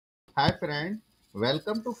Hi friend,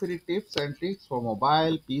 welcome to free tips and tricks for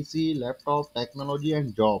mobile, PC, laptop, technology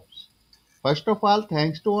and jobs. First of all,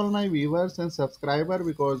 thanks to all my viewers and subscribers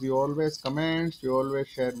because you always comment, you always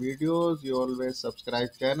share videos, you always subscribe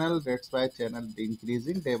channel. That's why channel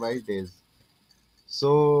increasing day by days.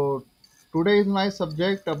 So today is my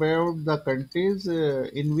subject about the countries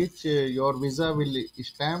in which your visa will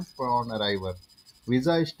stamp on arrival.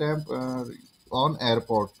 Visa stamp on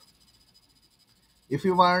airport. If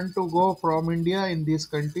you want to go from India in this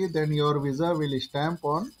country, then your visa will stamp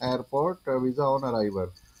on airport visa on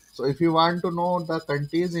arrival. So if you want to know the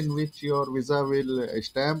countries in which your visa will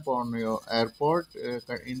stamp on your airport,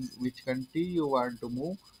 in which country you want to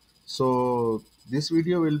move, so this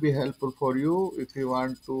video will be helpful for you if you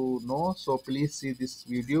want to know. So please see this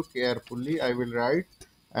video carefully. I will write,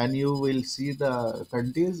 and you will see the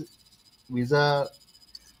countries visa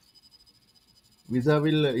visa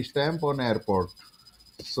will stamp on airport.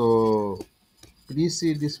 So please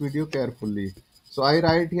see this video carefully. So I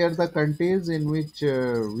write here the countries in which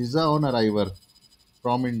visa on arrival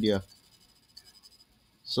from India.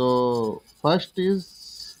 So first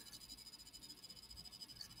is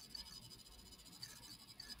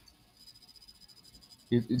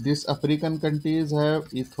this African countries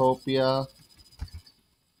have Ethiopia.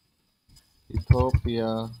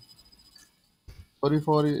 Ethiopia. Sorry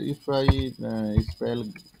for if I spell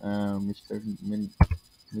mistake,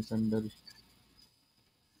 misunderstood.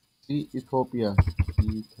 See Ethiopia.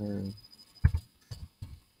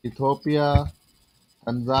 Ethiopia,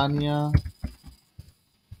 Tanzania.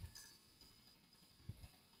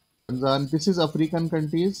 Tanzania. This is African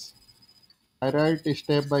countries. I write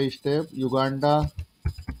step by step. Uganda,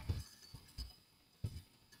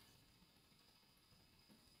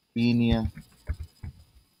 Kenya.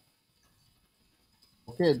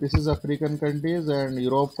 Okay, this is African countries and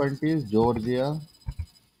Europe countries, Georgia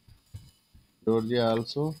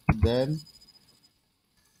also. Then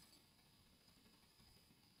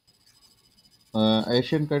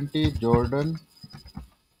Asian countries, Jordan,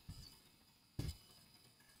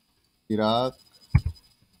 Iraq,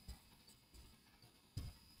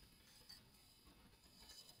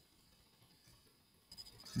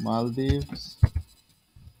 Maldives,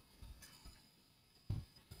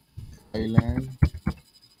 Thailand,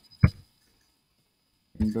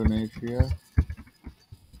 Indonesia,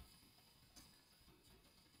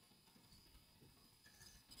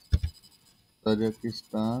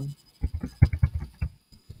 Tajikistan,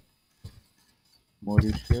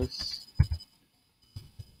 Mauritius.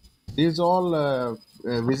 These all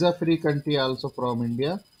visa-free country also from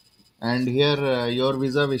India. And here your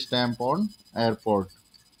visa will stamp on airport.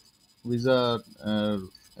 Visa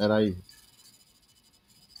arrive.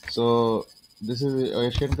 So this is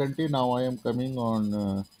Asian country. Now I am coming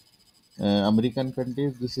on American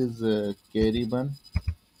countries. This is Caribbean,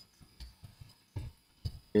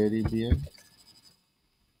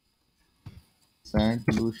 Saint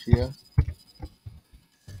Lucia,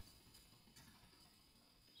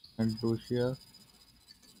 Saint Lucia,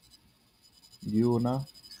 Guyana.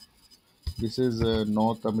 This is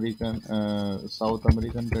South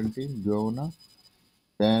American country, Guyana.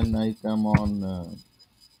 Then I come on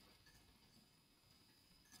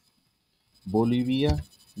Bolivia.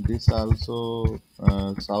 This also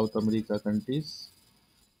South America countries,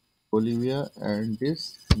 Bolivia, and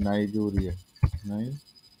this Nigeria. Nigeria.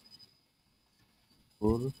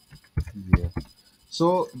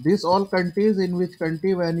 So these all countries in which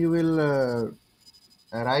country when you will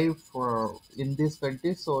arrive for in this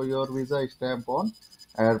country, so your visa stamp on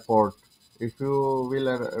airport. If you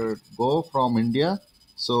will go from India,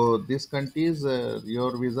 so these countries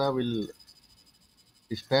your visa will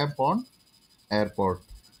stamp on airport.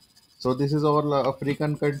 So this is all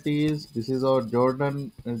African countries, this is our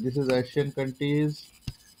Jordan, this is Asian countries,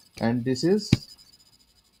 and this is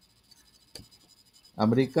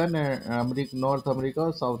North America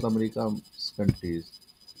or South America countries.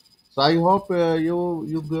 So I hope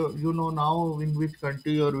you know now in which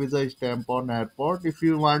country your visa is stamped on airport. If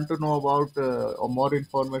you want to know about or more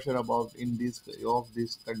information about in these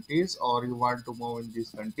countries, or you want to move in these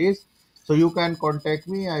countries, so you can contact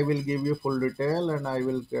me. I will give you full detail and I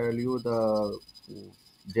will tell you the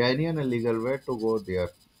genuine and legal way to go there.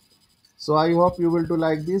 So I hope you will do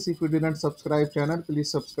like this. If you didn't subscribe channel,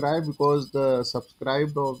 please subscribe because the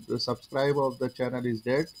subscribe of the channel is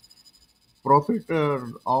dead. Profit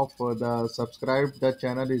of the subscribe the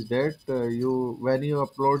channel is that you when you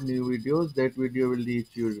upload new videos, that video will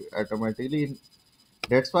reach you automatically.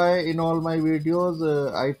 That's why in all my videos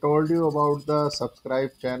I told you about the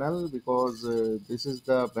subscribe channel because this is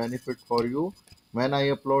the benefit for you. when I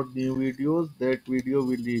upload new videos, that video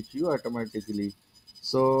will reach you automatically.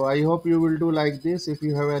 So I hope you will do like this. If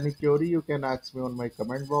you have any query, you can ask me on my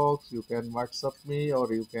comment box, you can WhatsApp me,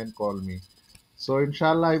 or you can call me. So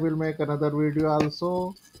inshallah I will make another video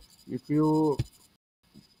also. If you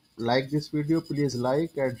like this video, please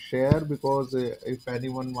like and share, because if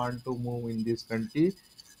anyone want to move in this country,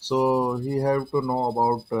 so he have to know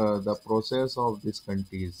about the process of these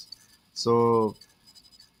countries. So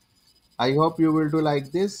I hope you will do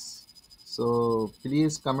like this. So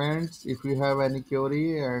please comment if you have any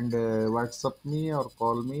query, and WhatsApp me or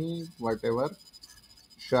call me, whatever.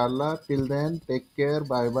 Inshallah. Till then, take care.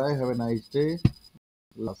 Bye bye. Have a nice day.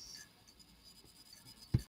 Love.